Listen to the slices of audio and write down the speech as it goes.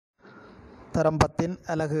தரம்பத்தின்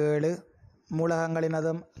அலகு 7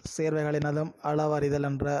 மூலகங்களினதும் சேர்வைகளினதும் அளவறிதல்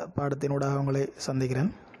என்ற பாடத்தினூடாக உங்களை சந்திக்கிறேன்.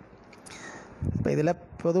 இப்போ இதில்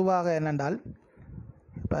பொதுவாக என்னென்றால்,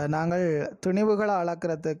 இப்போ நாங்கள் திணிவுகளை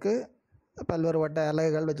அளக்கிறதுக்கு பல்வேறுபட்ட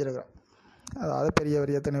அலகுகள் வச்சுருக்கிறோம். அதாவது பெரிய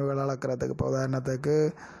பெரிய திணிவுகளை அளக்கிறதுக்கு, இப்போ உதாரணத்துக்கு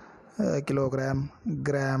கிலோகிராம்,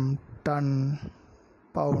 கிராம், டன்,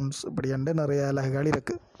 பவுண்ட்ஸ் இப்படி நிறைய அலகுகள்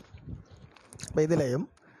இருக்குது. இப்போ இதுலேயும்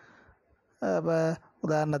இப்போ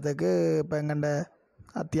உதாரணத்துக்கு இப்போ எங்கள்ட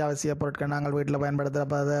அத்தியாவசிய பொருட்கள் நாங்கள் வீட்டில்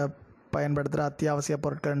பயன்படுத்துகிற அத்தியாவசிய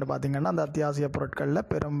பொருட்கள்னு பார்த்திங்கன்னா, அந்த அத்தியாவசிய பொருட்களில்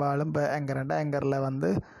பெரும்பாலும் இப்போ ஆங்கரில்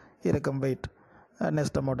இருக்கும் வெயிட்.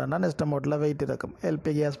 நெஸ்ட் மோட்டில் வெயிட் இருக்கும்.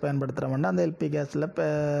 எல்பி கேஸ் பயன்படுத்துகிறோம்னா அந்த எல்பி கேஸில் இப்போ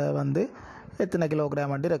எத்தனை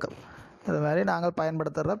கிலோகிராம் இருக்கும். அது மாதிரி நாங்கள்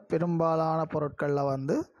பயன்படுத்துகிற பெரும்பாலான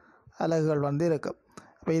பொருட்களில் அலகுகள் இருக்கும்.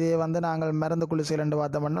 இப்போ இதே நாங்கள் மருந்து குளிசையில்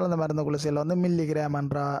பார்த்தோம்னா அந்த மருந்து குளிசையில் மில்லிகிராம்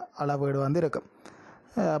என்ற அளவீடு இருக்கும்.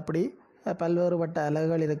 அப்படி பல்வேறுபட்ட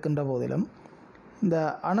அலகுகள் இருக்கின்ற போதிலும் இந்த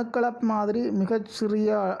அணுக்களை மாதிரி மிகச்சிறிய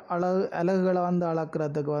அலகுகளை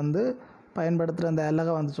அளக்கிறதுக்கு பயன்படுத்துகிற அந்த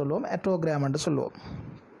அலகை சொல்லுவோம் எட்டோகிராம் என்று சொல்லுவோம்.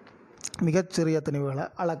 மிகச்சிறிய திணிவுகளை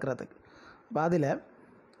அளக்கிறதுக்கு. இப்போ அதில்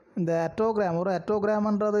இந்த ஒரு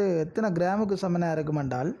எட்டோகிராம்ன்றது எத்தனை கிராமுக்கு சமனாக இருக்கும்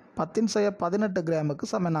என்றால் 10⁻18 கிராமுக்கு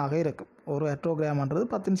சமனாக இருக்கும். ஒரு எட்டோகிராம்ன்றது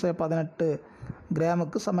 10⁻18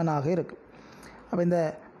 கிராமுக்கு சமனாக இருக்கும். அப்போ இந்த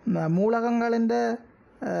மூலகங்களின்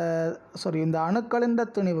இந்த அணுக்களின்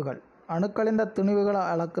திணிவுகளை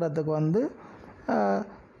அளக்கிறதுக்கு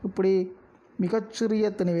இப்படி மிகச்சிறிய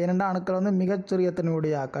திணிவு, ஏனென்றால் அணுக்கள் மிகச்சிறிய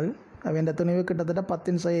திணிவுடைய ஆக்கள். இந்த திணிவு கிட்டத்தட்ட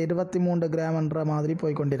 10⁻23 கிராம் என்ற மாதிரி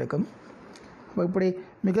போய்கொண்டிருக்கும். இப்போ இப்படி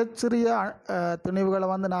மிகச்சிறிய திணிவுகளை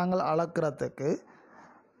நாங்கள் அளக்கிறதுக்கு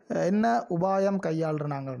என்ன உபாயம் கையாளுற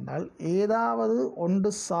நாங்கள் என்றால், ஏதாவது ஒன்று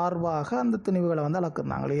சார்பாக அந்த திணிவுகளை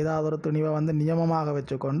அளக்குறோம். நாங்கள் ஏதாவது ஒரு திணிவை நியமமாக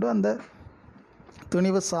வச்சுக்கொண்டு அந்த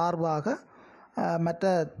திணிவு சார்பாக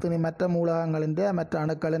மற்ற மூலகங்களின் மற்ற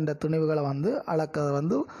அணுக்களின் திணிவுகளை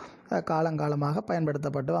அளக்கிறது காலங்காலமாக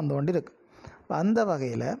பயன்படுத்தப்பட்டு வந்து கொண்டிருக்கு. அந்த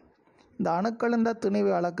வகையில் இந்த அணுக்களின்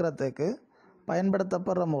திணிவு அளக்கிறதுக்கு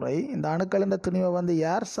பயன்படுத்தப்படுற முறை, இந்த அணுக்களின் திணிவை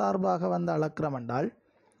யார் சார்பாக அளக்கிறோம் என்றால்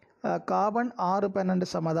கார்பன் 612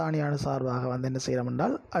 சமதானி அணு சார்பாக என்ன செய்கிறோம்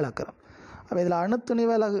என்றால் அளக்கிறோம். அப்போ இதில்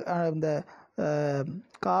அணுத்திணிவு இந்த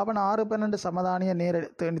கார்பன் 612 சமதானிய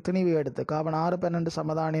திணிவை எடுத்து கார்பன் 612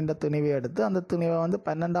 சமதானின்ற திணிவை எடுத்து அந்த திணிவை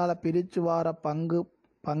 12ஆல் பிரித்து வார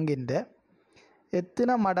பங்கின்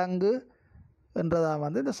எத்தனை மடங்கு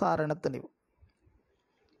என்றதான் இந்த சாரண திணிவு.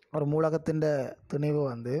 ஒரு மூலகத்தின் திணிவு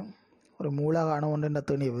ஒரு மூலக அணு ஒன்றின்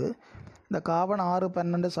திணிவு இந்த கார்பன்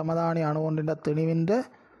 612 சமதானி அணு ஒன்றின் திணிவின்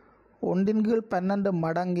 1/12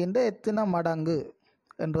 மடங்கின்ற எத்தனை மடங்கு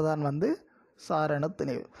என்றுதான் சாரண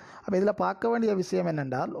திணிவு. அப்போ இதில் பார்க்க வேண்டிய விஷயம்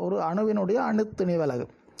என்னென்றால், ஒரு அணுவினுடைய அணுத்திணிவு அலகு.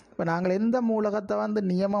 இப்போ நாங்கள் எந்த மூலகத்தை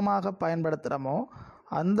நியமமாக பயன்படுத்துகிறோமோ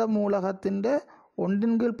அந்த மூலகத்தின்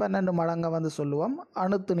 1/12 மடங்கை சொல்லுவோம்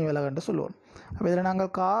அணுத்திணிவு அலகு என்று சொல்லுவோம். அப்போ இதில்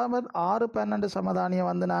நாங்கள் கார்பன் 612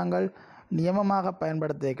 சமதானியை நாங்கள் நியமமாக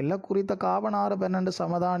பயன்படுத்திக்கல, குறித்த கார்பன் 612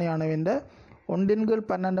 சமதானி அணுவின்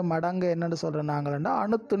 1/12 மடங்கு என்னென்று சொல்கிற நாங்கள்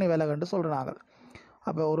அணுத்திணிவு அலகு என்று சொல்கிற நாங்கள்.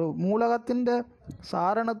 அப்போ ஒரு மூலகத்தின்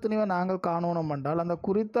சாரண திணிவை நாங்கள் காணணும் என்றால் அந்த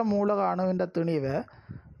குறித்த மூலக அணுவின் திணிவை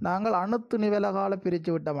நாங்கள் அணுத்திணிவு அலகால்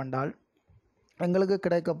பிரித்து விட்டோம் என்றால் எங்களுக்கு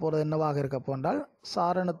கிடைக்க போகிறது என்னவாக இருக்க போன்றால்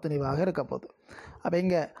சாரண திணிவாக இருக்க போகுது. அப்போ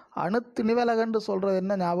இங்கே அணுத்திணிவு அலகு என்று சொல்கிறது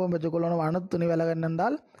என்ன ஞாபகம் வச்சுக்கொள்ளணும். அணுத்திணிவு அலகு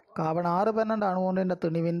என்றால் கார்பன் 612 அணு ஒன்றின்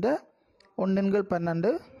திணிவின்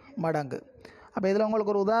 1/12 மடங்கு. அப்போ இதில்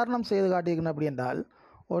உங்களுக்கு ஒரு உதாரணம் செய்து காட்டிக்கணும். அப்படி என்றால்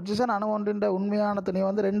ஆக்சிஜன் அணு ஒன்றின் உண்மையான திணிவு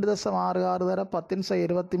 2.66 தர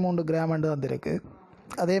 10⁻23 கிராம் என்று வந்திருக்கு.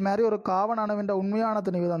 அதே மாதிரி ஒரு கார்பன் அணுவின் உண்மையான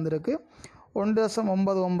திணிவு வந்திருக்கு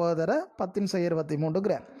 1.99 தர 10⁻23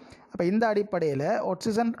 கிராம். அப்போ இந்த அடிப்படையில்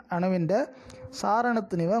ஆக்சிஜன் அணுவின் சாரண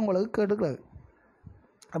திணிவை உங்களுக்கு கேட்டுக்கிறது.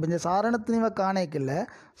 அப்போ இந்த சாரண திணிவை காணிக்கல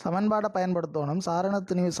சமன்பாடை பயன்படுத்தணும். சாரண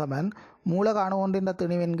திணிவு சமன் மூலக அணு ஒன்றின்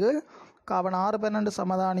திணிவின் கீழ் கார்பன் 612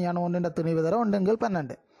 சமதானி அணு ஒன்றின் திணிவு தர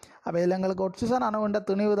 1/12. அப்போ இதில் எங்களுக்கு ஆக்சிஜன் அணுவின்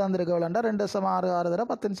திணிவு தந்திருக்க விளையாண்டா 2.66 தர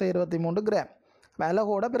 10⁻23 கிராம்.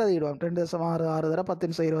 விலகோட பிரதியிடுவோம் 2.66 தர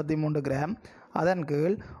 10⁻23 கிராம். அதன்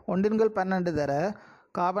கீழ் 1/12 தர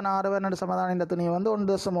கார்பன் 612 சமதானின் திணிவு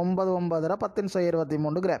 1.99 தர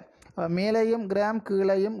 10⁻23 கிராம். அப்போ மேலேயும் கிராம்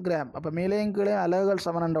கீழேயும் கிராம். அப்போ மேலேயும் கீழேயும் அலகுகள்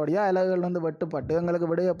சமனண்டபடியாக அலகுகள் வெட்டுப்பட்டு எங்களுக்கு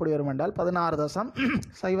விடை எப்படி வரும் என்றால்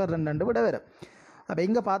 16.02 விட வரும். அப்போ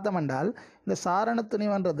இங்கே பார்த்தோம் என்றால் இந்த சாரண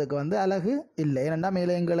திணிவுன்றதுக்கு அலகு இல்லை. ஏனென்றால்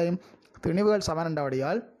மேலேயும் திணிவுகள்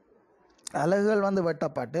சமனண்டபடியால் அலகுகள்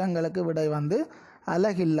வெட்டப்பட்டு எங்களுக்கு விடை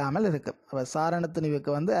அலகு இல்லாமல் இருக்கும். அப்போ சாரண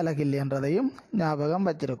திணிவுக்கு அலகு இல்லை என்றதையும் ஞாபகம்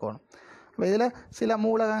வச்சிருக்கணும். இப்போ இதில் சில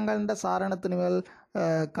மூலகங்களின் சாரண திணிவுகள்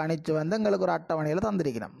கணிச்சு வந்து எங்களுக்கு ஒரு அட்டவணையில்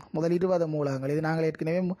தந்திருக்கிறோம். முதல் 20 மூலகங்கள் இது நாங்கள்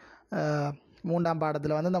ஏற்கனவே 3ஆம்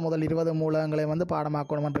பாடத்தில் வந்து இந்த முதல் 20 மூலகங்களை வந்து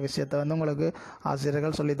பாடமாக்கணுமன்ற விஷயத்தை வந்து உங்களுக்கு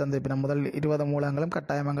ஆசிரியர்கள் சொல்லி தந்திருப்பினோம். முதல் 20 மூலகங்களும்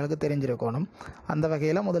கட்டாயம் எங்களுக்கு தெரிஞ்சிருக்கணும். அந்த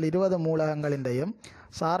வகையில் முதல் 20 மூலகங்களின்றையும்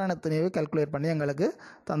சாரண திணிவு கால்குலேட் பண்ணி எங்களுக்கு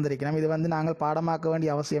தந்திருக்கிறோம். இது வந்து நாங்கள் பாடமாக்க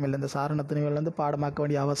வேண்டிய அவசியம் இல்லை. இந்த சாரண திணிவுகள் வந்து பாடமாக்க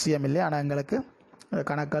வேண்டிய அவசியம் இல்லை. ஆனால் எங்களுக்கு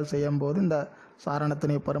கணக்கால் செய்யும் போது இந்த சாரண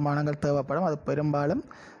திணிவு பெருமானங்கள் தேவைப்படும். அது பெரும்பாலும்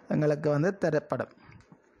எங்களுக்கு வந்து தரப்படும்.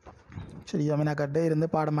 சரி, மெனக்கட்டு இருந்து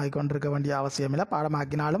பாடமாக்கி கொண்டிருக்க வேண்டிய அவசியம் இல்லை.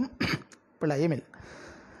 பாடமாக்கினாலும் பிழையும் இல்லை.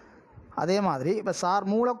 அதே மாதிரி இப்போ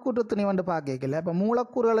மூலக்கூற்று திணிவண்டு பார்க்கல. இப்போ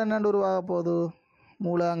மூலக்கூறுகள் என்னென்று உருவாக போகுது?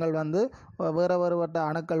 மூலகங்கள் வந்து வேறு வேறுபட்ட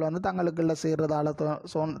அணுக்கள் வந்து தங்களுக்குள்ள சேர்றதால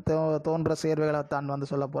தோன்ற சேர்வைகளை தான் வந்து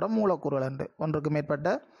சொல்ல போகிறோம் மூலக்கூறுகள் என்று. ஒன்றுக்கு மேற்பட்ட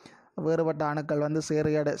வேறுபட்ட அணுக்கள் வந்து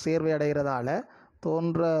சேர்வை அடைகிறதால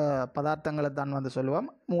தோன்ற பதார்த்தங்களை தான் வந்து சொல்லுவோம்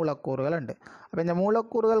மூலக்கூறுகள் உண்டு. அப்போ இந்த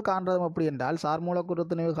மூலக்கூறுகள் காண்றதும் எப்படி என்றால், மூலக்கூறு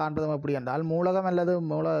திணிவு காண்றதும் எப்படி என்றால், மூலகம் அல்லது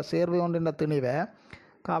சேர்வை ஒன்றின் திணிவை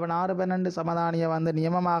கார்பன் 6 12 சமதானியை வந்து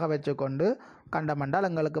நியமமாக வச்சுக்கொண்டு கண்டமென்றால்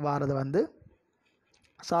எங்களுக்கு வாரது வந்து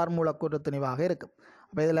மூலக்கூற்று திணிவாக இருக்கும்.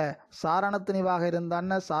 அப்போ இதில் சாரண திணிவாக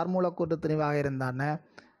இருந்தான மூலக்கூற்று திணிவாக இருந்தான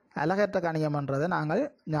அலகற்ற கணியம்ன்றதை நாங்கள்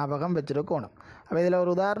ஞாபகம் வச்சுருக்கணும். அப்போ இதில்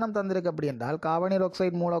ஒரு உதாரணம் தந்திருக்கு. அப்படி என்றால் கார்பனீர்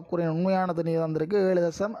ஆக்சைடு மூலக்கூறின் உண்மையான திணிவு தந்திருக்கு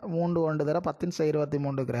 7.31 தர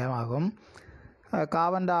 1023 கிராம் ஆகும்.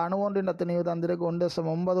 கார்பன் அணு ஒன்றின் திணிவு தந்திருக்கு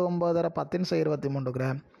 1.99 தர 1023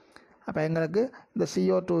 கிராம். அப்போ எங்களுக்கு இந்த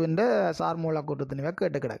CO2 மூலக்கூற்று திணிவை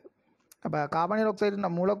கேட்டு கிடக்கு. அப்போ கார்பனீர் ஆக்சைடு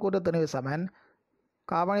மூலக்கூற்று திணிவு சமன்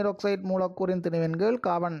கார்பனீர் ஆக்சைடு மூலக்கூறின் திணிவின் கீழ்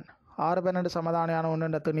கார்பன் 6 12 சமதானியான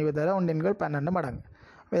ஒன்றின் திணிவு தர 1 கீழ் 12 மடங்கு.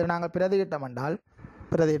 இதில் நாங்கள் பிரதியிட்டம் என்றால்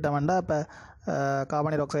இப்போ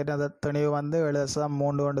கார்பனீர் ஆக்சைடு திணிவு வந்து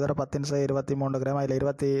 7.31 தர 1023 கிராம். அதில்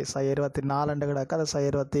 24 கிடக்கு, அதை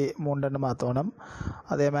 23 மாற்றணும்.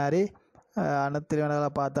 அதே மாதிரி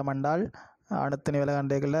அணுத்திணிவுகளை பார்த்தோம்னால் அணுத்திணிவுகளை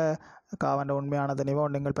கண்டைகளில் கார்பன் உண்மையான திணிவு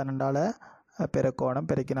 1 12 பெருக்கோணம்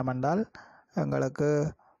பெருக்கினம் என்றால் எங்களுக்கு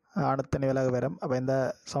அணுத்திணி விலகு வரும். அப்போ இந்த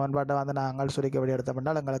சமன்பாட்டை வந்து நாங்கள் சுருக்கபடி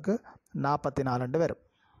எடுத்தோம்னால் எங்களுக்கு 44 வரும்.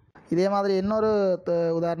 இதே மாதிரி இன்னொரு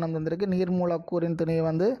உதாரணம் தந்திருக்கு. நீர் மூலக்கூறின் திணிவு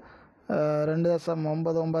வந்து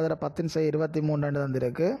 2.99 தர 1023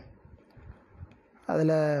 தந்திருக்கு.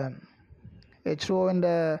 அதில் H2O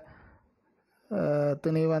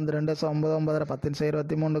திணிவு வந்து 2.99 தர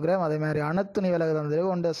 1023 கிராம். அதே மாதிரி அணுத்திணி விலகு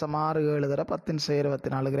தந்திருக்கு 1.67 தர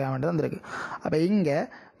 1024 கிராம் தந்திருக்கு. அப்போ இங்கே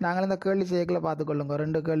நாங்கள் இந்த கேள்வி செய்யக்கில் பார்த்துக்கொள்ளுங்க.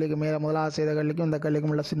 2 கேள்விக்கு மேலே முதலாவது செய்த கேள்விக்கும் இந்த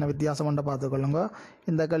கேள்விக்கும் உள்ள சின்ன வித்தியாசம் ஒன்று பார்த்துக்கொள்ளுங்க.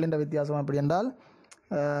 இந்த கேள்வியின் வித்தியாசம் எப்படி என்றால்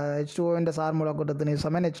H2O மூலக்கூற்று திணிவு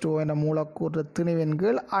சமன் H2O மூலக்கூற்று திணிவின்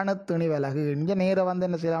கீழ் அணுத்திணி விலகு. இங்கே நேராக வந்து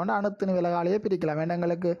என்ன செய்யலாம், அணுத்திணி விலகாலேயே பிரிக்கலாம். வேண்டாம்,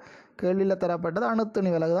 எங்களுக்கு கேள்வியில் தரப்பட்டது அணுத்திணி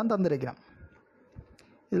விலகு தான் தந்திருக்கிறோம்.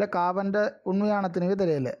 இதில் கார்பன் உண்மையான திணிவு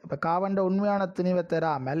தெரியல. இப்போ கார்பன் உண்மையான திணிவை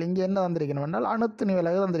தராமல் இங்கே என்ன தந்திருக்கணும் என்றால் அணுத்திணி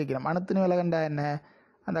விலகு தந்திருக்கிறோம். அணுத்திணி விலகுண்டா என்ன,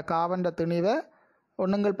 அந்த கார்பன் திணிவை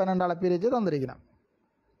 1 12 பிரித்து தந்திருக்கிறோம்.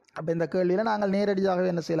 அப்போ இந்த கேள்வியில் நாங்கள் நேரடியாகவே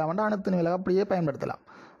என்ன செய்யலாம், அணுத்திணி விலகு அப்படியே பயன்படுத்தலாம்.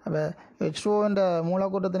 அப்போ H2O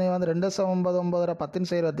மூலக்கூற்று திணிவு வந்து 2.99 தர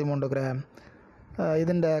 1023 கிராம்.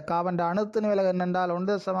 ഇതിൻ്റെ കാർബൻ്റെ അണുത്തിന് വില என்னென்றால்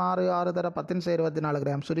 1.66 தர 1024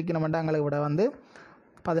 கிராம். சுருக்கினமெண்டா எங்களுக்கு விட வந்து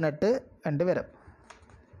 18 என்று வரும்.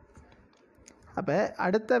 அப்போ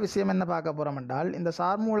அடுத்த விஷயம் என்ன பார்க்க போகிறோம் என்றால், இந்த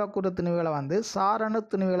சார் மூலக்கூற்று திணிவுகளை வந்து சாரண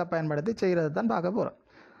திணிவுகளை பயன்படுத்தி செய்கிறது தான் பார்க்க போகிறோம்.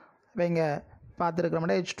 இப்போ இங்கே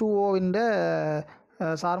பார்த்துருக்கிறோம்னா H2O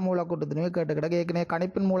சார் மூலக்கூற்று திணிவு கேட்டு கிடக்கு. ஏற்கனவே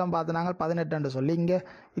கணிப்பின் மூலம் பார்த்து நாங்கள் 18 என்று சொல்லி இங்கே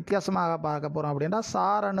வித்தியாசமாக பார்க்க போகிறோம். அப்படின்னா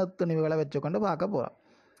சாரண திணிவுகளை வச்சுக்கொண்டு பார்க்க போகிறோம்.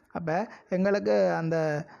 அப்போ எங்களுக்கு அந்த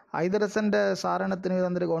ஐதரசன் சாரண திணிவு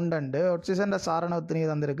தந்திருக்கு 1, ஆக்சிஜன் சாரண திணிவு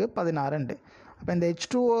தந்திருக்கு 16. அப்போ இந்த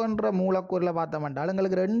H2O மூலக்கூறில் பார்த்தோம்னால்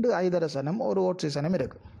எங்களுக்கு 2 ஐதரசனும் ஒரு ஆக்சிஜனும்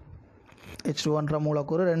இருக்குது. H2O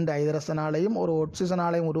மூலக்கூறு 2 ஐதரசனாலையும் ஒரு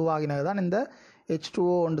ஆக்சிஜனாலையும் உருவாகினது தான் இந்த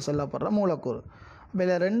H2O சொல்லப்படுற மூலக்கூறு. அப்போ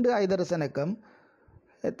இதில் 2 ஐதரசனுக்கும்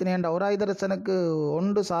எத்தனை ஒரு ஐதரசனுக்கு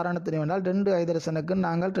 1 சாரண திணிவு என்றால் 2 ஐதரசனுக்கு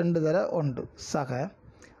நாங்கள் 2 தர 1 சக.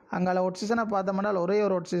 அங்கே ஆக்சிஜனை பார்த்தோம்னால் ஒரே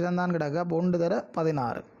ஒரு ஆக்சிஜன் தான் கிடக்கு. அப்போ 1 தர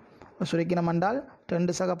 16 சுருக்கினம் என்றால்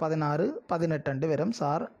 2 சக 16 18 வரும்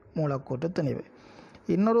சார் மூலக்கூற்று திணிவு.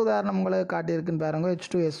 இன்னொரு உதாரணம் உங்களுக்கு காட்டியிருக்குன்னு பாருங்க.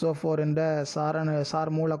 H2SO4 சார்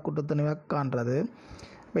மூலக்கூற்று திணிவை காண்றது.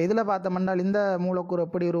 இப்போ இதில் பார்த்தோம்னால் இந்த மூலக்கூறு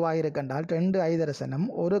எப்படி உருவாகியிருக்கின்றால் 2 ஐதரசனும்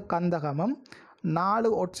ஒரு கந்தகமும்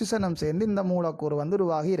 4 ஆக்சிஜனும் சேர்ந்து இந்த மூலக்கூறு வந்து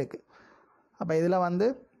உருவாகி இருக்குது. அப்போ இதில் வந்து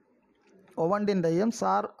ஒவ்வொன்றின்றையும்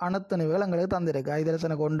சார் அணுத்திணிவுகள் எங்களுக்கு தந்திருக்கு.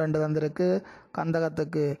 ஐதரசனுக்கு 1 தந்திருக்கு,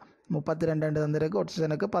 கந்தகத்துக்கு 32 தந்திருக்கு,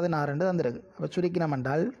 ஆக்சிஜனுக்கு 16 தந்திருக்கு. அப்போ சுருக்கினம்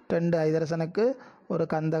என்றால் 2 ஐதரசனுக்கு ஒரு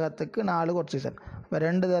கந்தகத்துக்கு 4 ஆக்சிஜன். இப்போ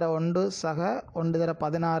 2 தர 1 சக 1 தர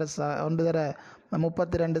 16 1 தர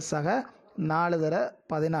 32 சக 4 தர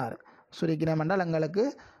 16 சுருக்கினம் என்றால் எங்களுக்கு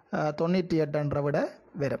 98 விட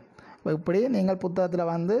வரும். இப்படி நீங்கள்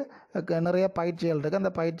புத்தகத்தில் வந்து நிறைய பயிற்சிகள் இருக்குது.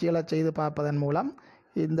 அந்த பயிற்சிகளை செய்து பார்ப்பதன் மூலம்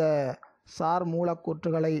இந்த சார்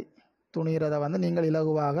மூலக்கூற்றுகளை துணிகிறதை வந்து நீங்கள்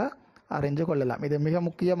இலகுவாக அறிஞ்சு கொள்ளலாம். இது மிக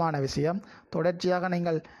முக்கியமான விஷயம். தொடர்ச்சியாக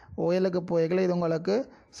நீங்கள் ஓயலுக்கு போய்களை இது உங்களுக்கு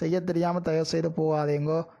செய்ய தெரியாமல் தயவு செய்து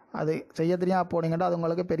போகாதீங்கோ. அது செய்ய தெரியாமல் போனீங்கன்னா அது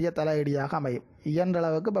உங்களுக்கு பெரிய தலையடியாக அமையும். இயன்ற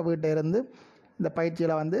அளவுக்கு இப்போ வீட்டில் இருந்து இந்த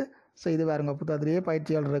பயிற்சிகளை வந்து செய்து பாருங்க. புத்தகத்திலேயே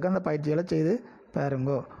பயிற்சிகள் இருக்குது, அந்த பயிற்சிகளை செய்து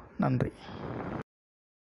பாருங்கோ. நன்றி.